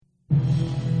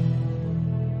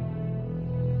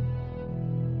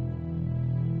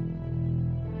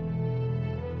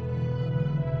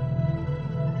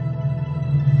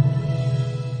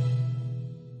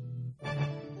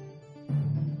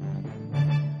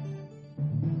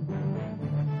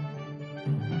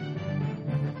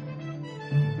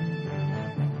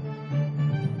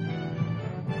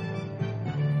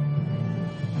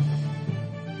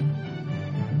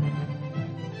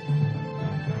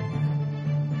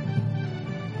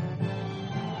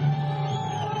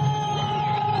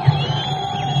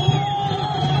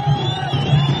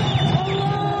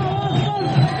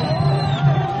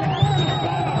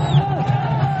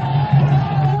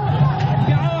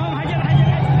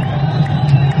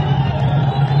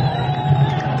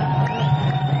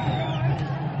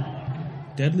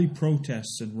deadly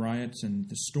protests and riots and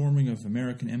the storming of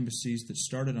American embassies that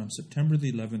started on September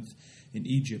the 11th in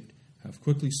Egypt have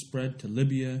quickly spread to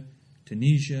Libya,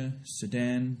 Tunisia,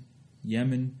 Sudan,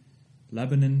 Yemen,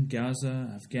 Lebanon,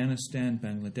 Gaza, Afghanistan,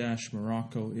 Bangladesh,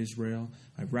 Morocco, Israel,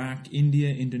 Iraq,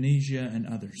 India, Indonesia, and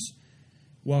others.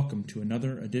 Welcome to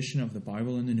another edition of the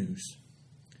Bible in the News.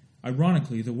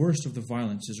 Ironically, the worst of the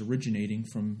violence is originating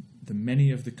from the many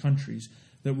of the countries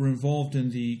that were involved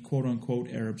in the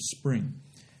quote-unquote Arab Spring,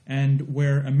 and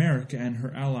where America and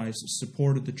her allies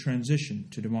supported the transition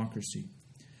to democracy.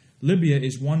 Libya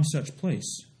is one such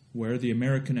place, where the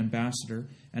American ambassador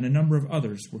and a number of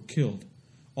others were killed.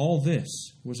 All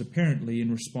this was apparently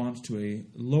in response to a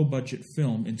low-budget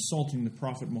film insulting the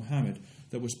Prophet Muhammad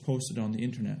that was posted on the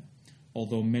internet,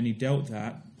 although many doubt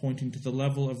that, pointing to the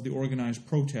level of the organized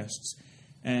protests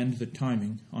and the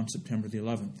timing on September the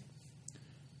 11th.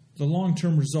 The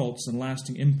long-term results and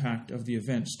lasting impact of the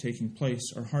events taking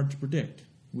place are hard to predict.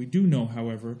 We do know,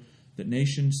 however, that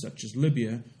nations such as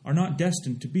Libya are not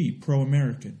destined to be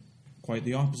pro-American. Quite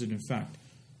the opposite, in fact.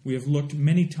 We have looked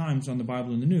many times on the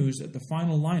Bible in the News at the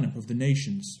final lineup of the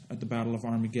nations at the Battle of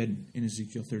Armageddon in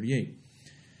Ezekiel 38.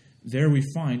 There we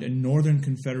find a northern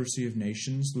confederacy of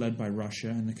nations led by Russia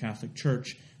and the Catholic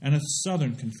Church, and a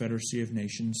southern confederacy of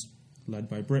nations led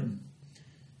by Britain.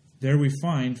 There we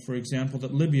find, for example,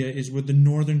 that Libya is with the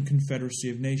Northern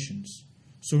Confederacy of Nations.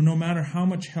 So no matter how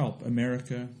much help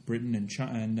America, Britain, and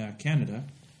Canada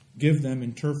give them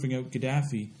in turfing out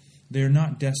Gaddafi, they are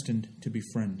not destined to be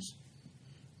friends.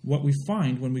 What we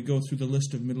find when we go through the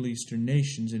list of Middle Eastern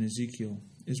nations in Ezekiel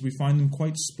is we find them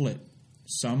quite split,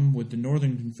 some with the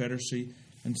Northern Confederacy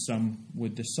and some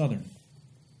with the Southern.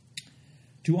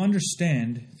 To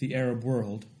understand the Arab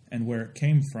world and where it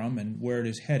came from and where it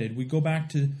is headed, we go back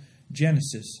to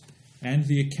Genesis and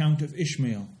the account of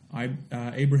Ishmael,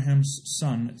 Abraham's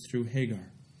son through Hagar.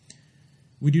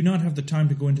 We do not have the time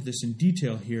to go into this in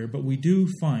detail here, but we do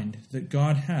find that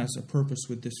God has a purpose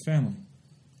with this family.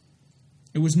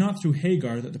 It was not through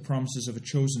Hagar that the promises of a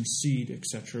chosen seed,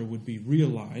 etc., would be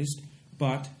realized,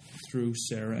 but through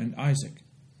Sarah and Isaac.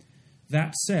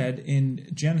 That said, in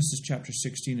Genesis chapter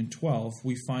 16 and 12,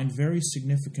 we find very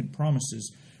significant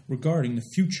promises regarding the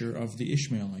future of the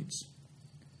Ishmaelites.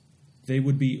 They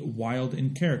would be wild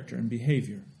in character and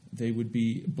behavior. They would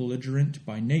be belligerent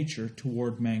by nature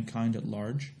toward mankind at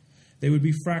large. They would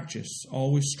be fractious,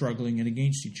 always struggling and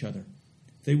against each other.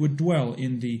 They would dwell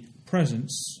in the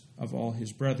presence of all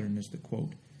his brethren, is the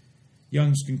quote.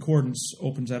 Young's Concordance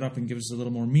opens that up and gives us a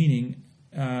little more meaning,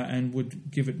 and would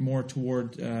give it more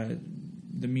toward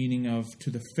the meaning of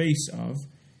to the face of,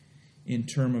 in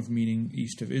term of meaning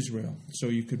east of Israel. So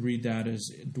you could read that as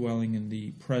dwelling in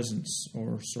the presence,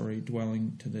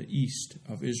 dwelling to the east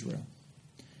of Israel.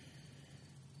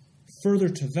 Further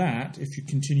to that, if you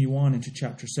continue on into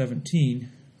chapter 17,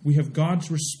 we have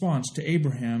God's response to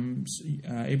Abraham's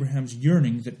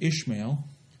yearning that Ishmael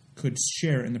could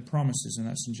share in the promises, and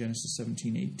that's in Genesis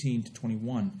 17:18 to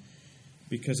 21,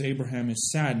 because Abraham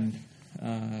is saddened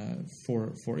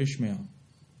for Ishmael.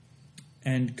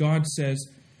 And God says,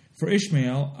 "For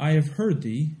Ishmael I have heard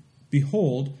thee,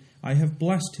 behold, I have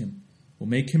blessed him, will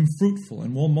make him fruitful,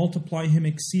 and will multiply him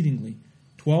exceedingly.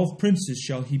 12 princes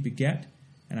shall he beget,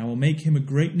 and I will make him a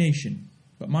great nation,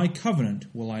 but my covenant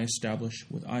will I establish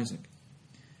with Isaac."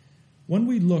 When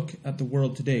we look at the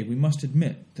world today, we must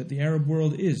admit that the Arab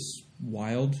world is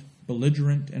wild,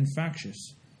 belligerent, and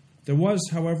factious. There was,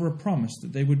 however, a promise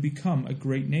that they would become a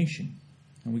great nation,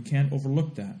 and we can't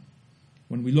overlook that.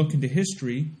 When we look into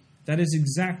history, that is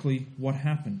exactly what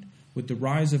happened with the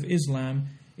rise of Islam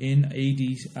in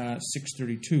AD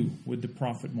 632 with the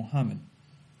Prophet Muhammad,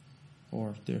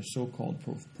 or their so-called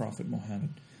Prophet Muhammad.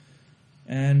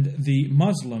 And the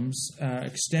Muslims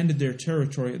extended their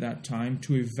territory at that time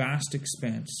to a vast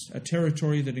expanse, a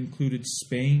territory that included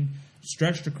Spain,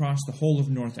 stretched across the whole of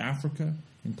North Africa,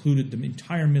 included the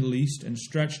entire Middle East, and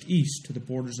stretched east to the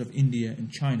borders of India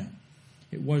and China.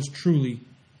 It was truly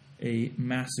a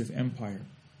massive empire.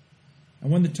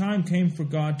 And when the time came for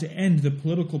God to end the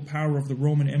political power of the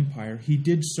Roman Empire, he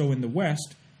did so in the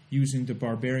west, using the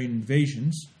barbarian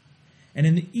invasions, and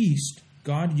in the east,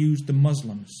 God used the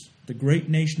Muslims, the great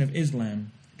nation of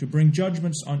Islam, to bring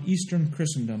judgments on Eastern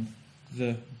Christendom,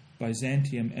 the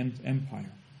Byzantium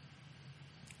Empire.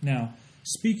 Now,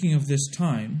 speaking of this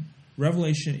time,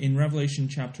 in Revelation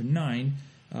chapter 9,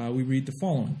 we read the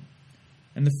following.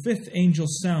 "And the fifth angel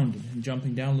sounded," and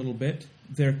jumping down a little bit,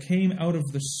 "there came out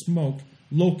of the smoke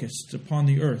locusts upon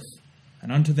the earth,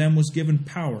 and unto them was given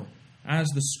power, as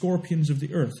the scorpions of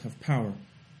the earth have power.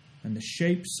 And the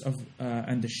shapes of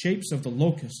the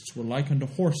locusts were like unto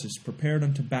horses prepared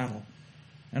unto battle.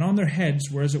 and on their heads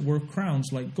were as it were crowns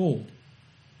like gold,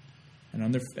 and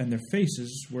on their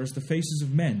faces were as the faces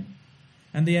of men,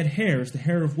 and they had hair as the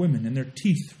hair of women, and their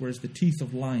teeth were as the teeth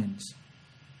of lions.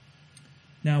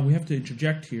 Now we have to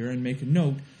interject here and make a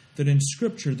note that in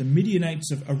Scripture the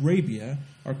Midianites of Arabia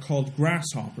are called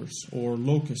grasshoppers, or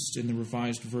locusts in the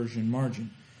Revised Version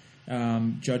margin.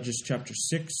 Judges chapter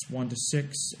 6,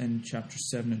 1-6, and chapter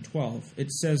 7 and 12.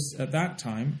 It says at that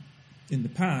time, in the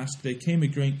past, they came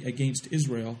against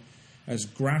Israel as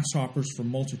grasshoppers for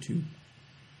multitude.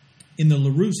 In the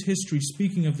LaRousse history,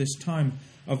 speaking of this time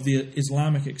of the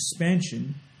Islamic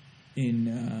expansion in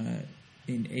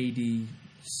AD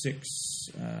 6,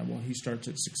 he starts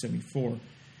at 674,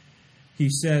 he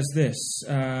says this,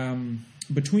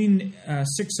 between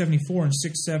 674 and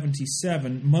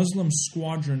 677, Muslim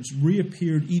squadrons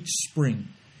reappeared each spring.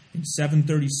 In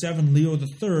 737, Leo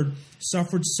III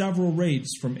suffered several raids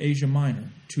from Asia Minor.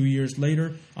 2 years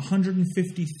later,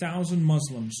 150,000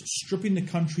 Muslims, stripping the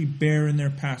country bare in their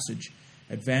passage,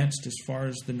 advanced as far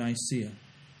as the Nicaea.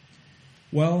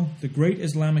 Well, the great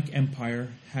Islamic empire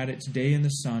had its day in the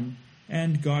sun,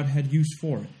 and God had use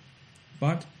for it.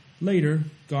 But later,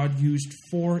 God used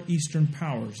 4 Eastern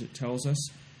powers, it tells us,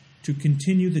 to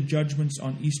continue the judgments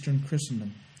on Eastern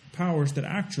Christendom, powers that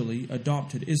actually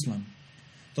adopted Islam,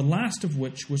 the last of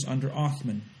which was under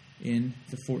Othman in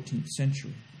the 14th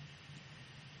century.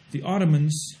 The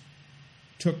Ottomans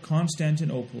took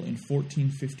Constantinople in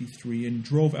 1453 and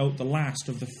drove out the last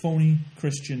of the phony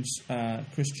Christians,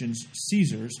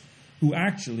 Caesars, who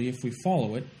actually, if we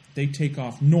follow it, they take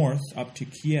off north up to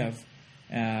Kiev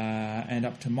and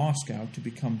up to Moscow to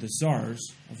become the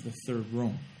czars of the Third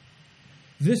Rome.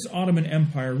 This Ottoman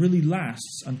Empire really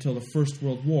lasts until the First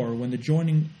World War, when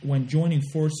joining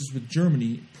forces with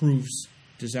Germany proves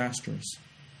disastrous.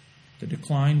 The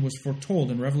decline was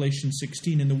foretold in Revelation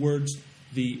 16 in the words,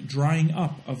 "the drying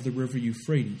up of the river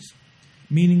Euphrates,"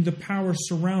 meaning the power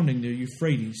surrounding the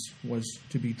Euphrates was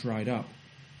to be dried up.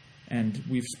 And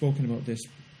we've spoken about this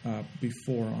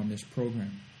before on this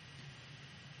program.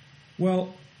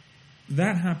 Well,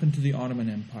 that happened to the Ottoman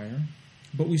Empire,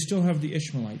 but we still have the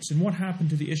Ishmaelites. And what happened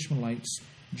to the Ishmaelites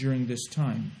during this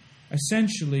time?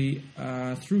 Essentially,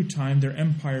 through time, their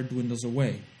empire dwindles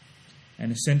away.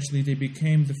 And essentially, they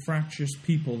became the fractious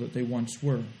people that they once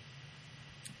were.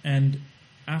 And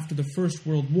after the First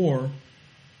World War,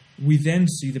 we then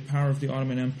see the power of the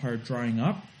Ottoman Empire drying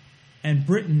up, and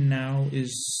Britain now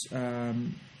is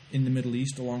in the Middle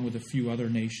East, along with a few other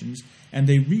nations, and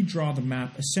they redraw the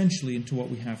map essentially into what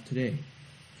we have today.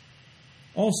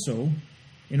 Also,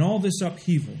 in all this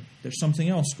upheaval, there's something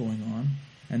else going on,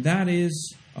 and that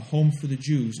is a home for the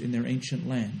Jews in their ancient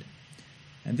land.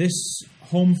 And this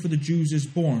home for the Jews is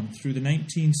born through the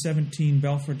 1917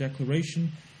 Balfour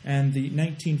Declaration and the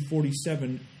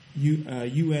 1947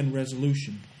 UN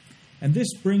resolution. And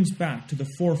this brings back to the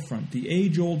forefront the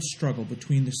age-old struggle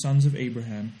between the sons of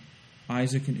Abraham,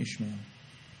 Isaac and Ishmael.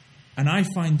 And I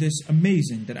find this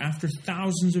amazing that after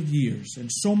thousands of years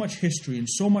and so much history and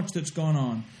so much that's gone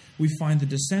on, we find the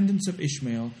descendants of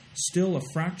Ishmael still a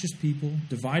fractious people,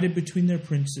 divided between their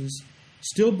princes,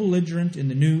 still belligerent in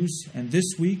the news, and this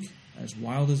week as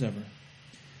wild as ever.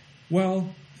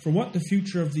 Well, for what the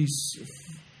future of these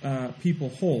people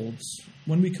holds,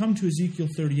 when we come to Ezekiel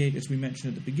 38, as we mentioned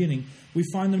at the beginning, we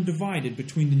find them divided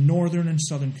between the northern and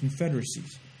southern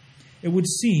confederacies. It would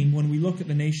seem, when we look at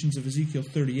the nations of Ezekiel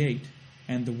 38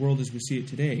 and the world as we see it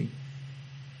today,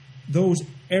 those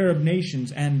Arab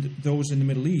nations and those in the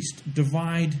Middle East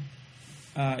divide,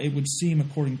 it would seem,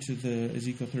 according to the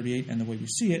Ezekiel 38 and the way we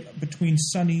see it, between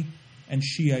Sunni and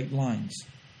Shiite lines.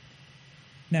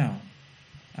 Now,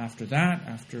 after that,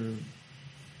 after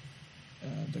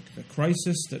the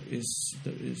crisis that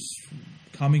is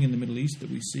coming in the Middle East that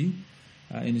we see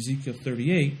in Ezekiel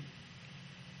 38,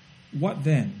 what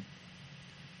then?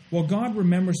 Well, God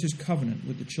remembers his covenant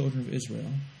with the children of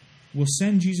Israel, will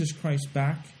send Jesus Christ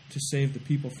back to save the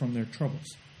people from their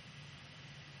troubles.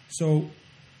 So,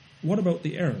 what about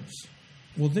the Arabs?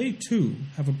 Well, they too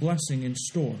have a blessing in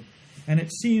store, and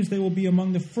it seems they will be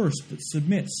among the first that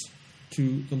submits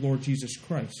to the Lord Jesus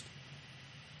Christ.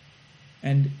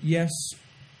 And yes,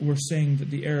 we're saying that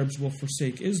the Arabs will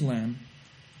forsake Islam,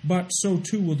 but so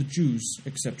too will the Jews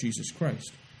accept Jesus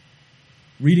Christ.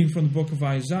 Reading from the book of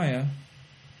Isaiah,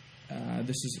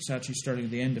 it's actually starting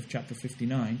at the end of chapter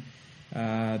 59,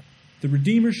 the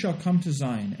Redeemer shall come to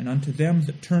Zion, and unto them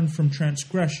that turn from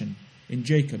transgression in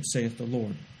Jacob, saith the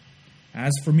Lord.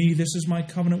 As for me, this is my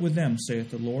covenant with them,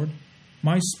 saith the Lord.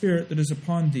 My spirit that is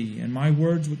upon thee, and my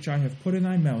words which I have put in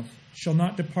thy mouth, shall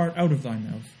not depart out of thy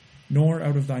mouth, nor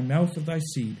out of thy mouth of thy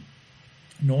seed,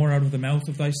 nor out of the mouth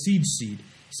of thy seed's seed,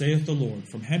 saith the Lord,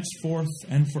 from henceforth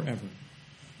and forever.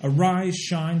 Arise,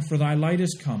 shine, for thy light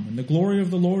is come, and the glory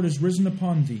of the Lord is risen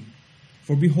upon thee.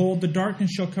 For behold, the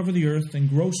darkness shall cover the earth, and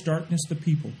gross darkness the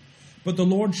people. But the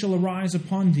Lord shall arise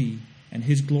upon thee, and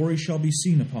his glory shall be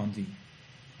seen upon thee.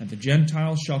 And the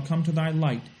Gentiles shall come to thy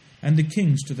light, and the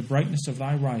kings to the brightness of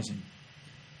thy rising.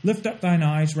 Lift up thine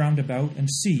eyes round about, and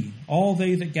see, all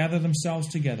they that gather themselves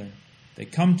together. They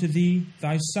come to thee,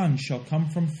 thy son shall come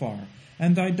from far,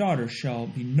 and thy daughter shall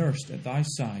be nursed at thy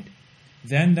side.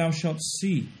 Then thou shalt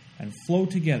see, and flow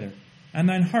together, and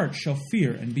thine heart shall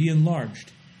fear and be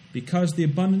enlarged, because the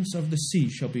abundance of the sea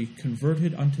shall be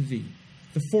converted unto thee.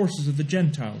 The forces of the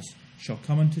Gentiles shall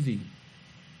come unto thee.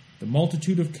 The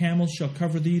multitude of camels shall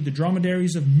cover thee, the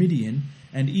dromedaries of Midian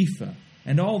and Ephah,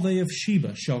 and all they of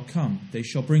Sheba shall come. They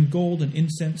shall bring gold and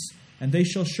incense, and they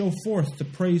shall show forth the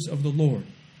praise of the Lord.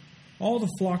 All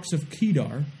the flocks of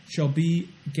Kedar shall be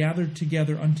gathered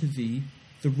together unto thee,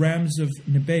 the rams of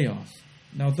Nebaioth.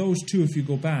 Now those two, if you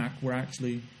go back, were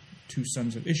actually two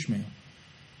sons of Ishmael.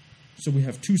 So we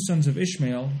have two sons of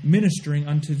Ishmael ministering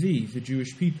unto thee, the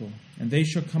Jewish people. And they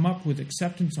shall come up with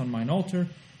acceptance on mine altar,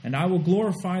 and I will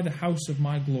glorify the house of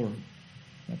my glory.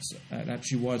 That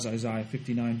actually was Isaiah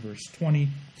 59, verse 20,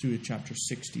 through to chapter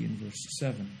 60 and verse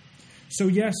 7. So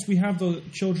yes, we have the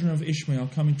children of Ishmael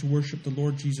coming to worship the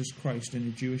Lord Jesus Christ in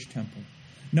a Jewish temple.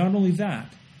 Not only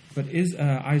that, but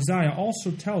Isaiah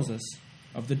also tells us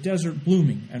of the desert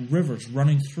blooming and rivers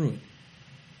running through it.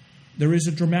 There is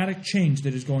a dramatic change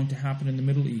that is going to happen in the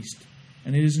Middle East,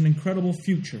 and it is an incredible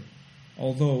future,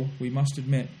 although we must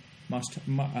admit much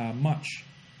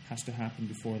has to happen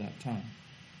before that time.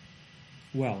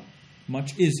 Well,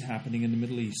 much is happening in the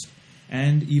Middle East,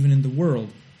 and even in the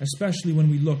world, especially when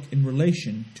we look in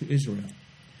relation to Israel.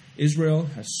 Israel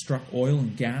has struck oil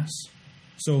and gas,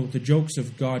 so the jokes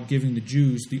of God giving the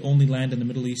Jews the only land in the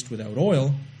Middle East without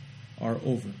oil are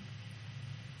over.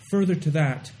 Further to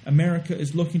that, America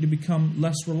is looking to become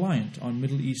less reliant on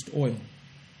Middle East oil,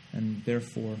 and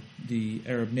therefore the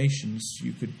Arab nations,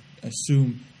 you could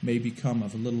assume, may become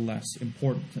of a little less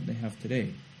importance than they have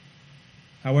today.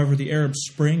 However, the Arab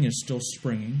Spring is still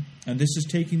springing, and this is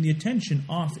taking the attention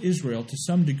off Israel to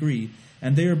some degree,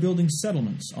 and they are building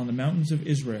settlements on the mountains of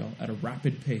Israel at a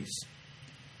rapid pace.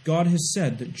 God has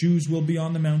said that Jews will be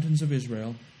on the mountains of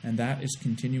Israel, and that is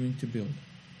continuing to build.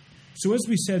 So as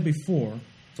we said before,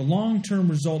 the long-term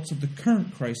results of the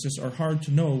current crisis are hard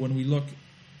to know when we look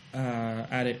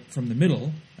at it from the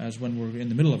middle, as when we're in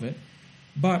the middle of it.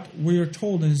 But we are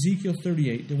told in Ezekiel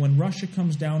 38 that when Russia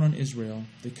comes down on Israel,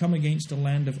 they come against a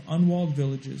land of unwalled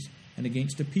villages and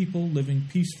against a people living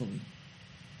peacefully.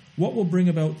 What will bring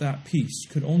about that peace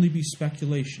could only be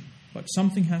speculation, but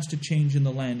something has to change in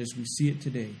the land as we see it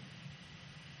today.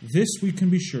 This we can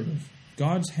be sure of.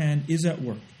 God's hand is at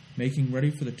work, making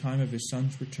ready for the time of his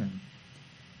Son's return.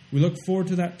 We look forward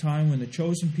to that time when the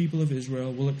chosen people of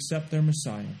Israel will accept their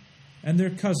Messiah, and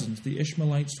their cousins, the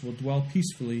Ishmaelites, will dwell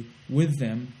peacefully with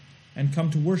them and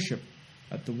come to worship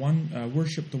the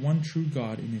one true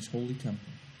God in his holy temple.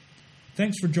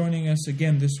 Thanks for joining us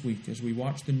again this week as we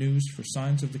watch the news for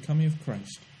signs of the coming of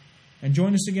Christ. And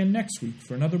join us again next week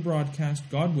for another broadcast,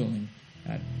 God willing,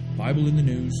 at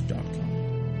BibleInTheNews.com.